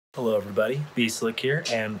Hello everybody, BSlick here,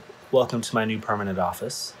 and welcome to my new permanent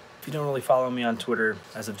office. If you don't really follow me on Twitter,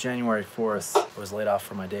 as of January 4th, I was laid off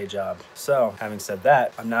from my day job. So, having said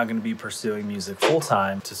that, I'm now going to be pursuing music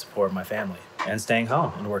full-time to support my family and staying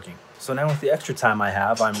home and working. So now with the extra time I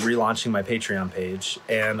have, I'm relaunching my Patreon page,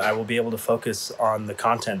 and I will be able to focus on the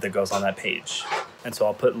content that goes on that page. And so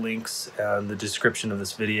I'll put links in the description of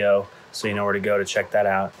this video so you know where to go to check that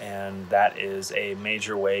out. And that is a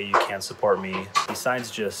major way you can support me,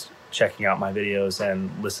 besides just checking out my videos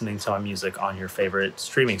and listening to my music on your favorite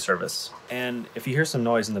streaming service. And if you hear some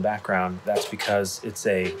noise in the background, that's because it's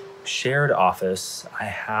a shared office. I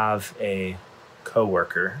have a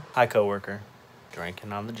coworker. Hi, coworker.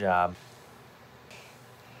 Drinking on the job.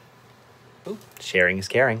 Ooh, sharing is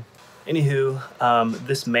caring. Anywho,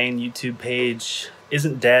 this main YouTube page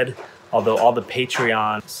isn't dead, although all the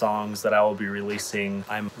Patreon songs that I will be releasing,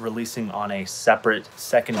 I'm releasing on a separate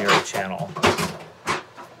secondary channel.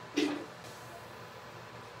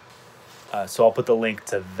 So I'll put the link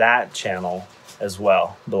to that channel as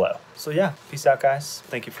well below. So yeah, peace out guys.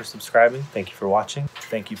 Thank you for subscribing. Thank you for watching.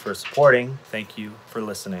 Thank you for supporting. Thank you for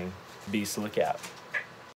listening. BSlick out.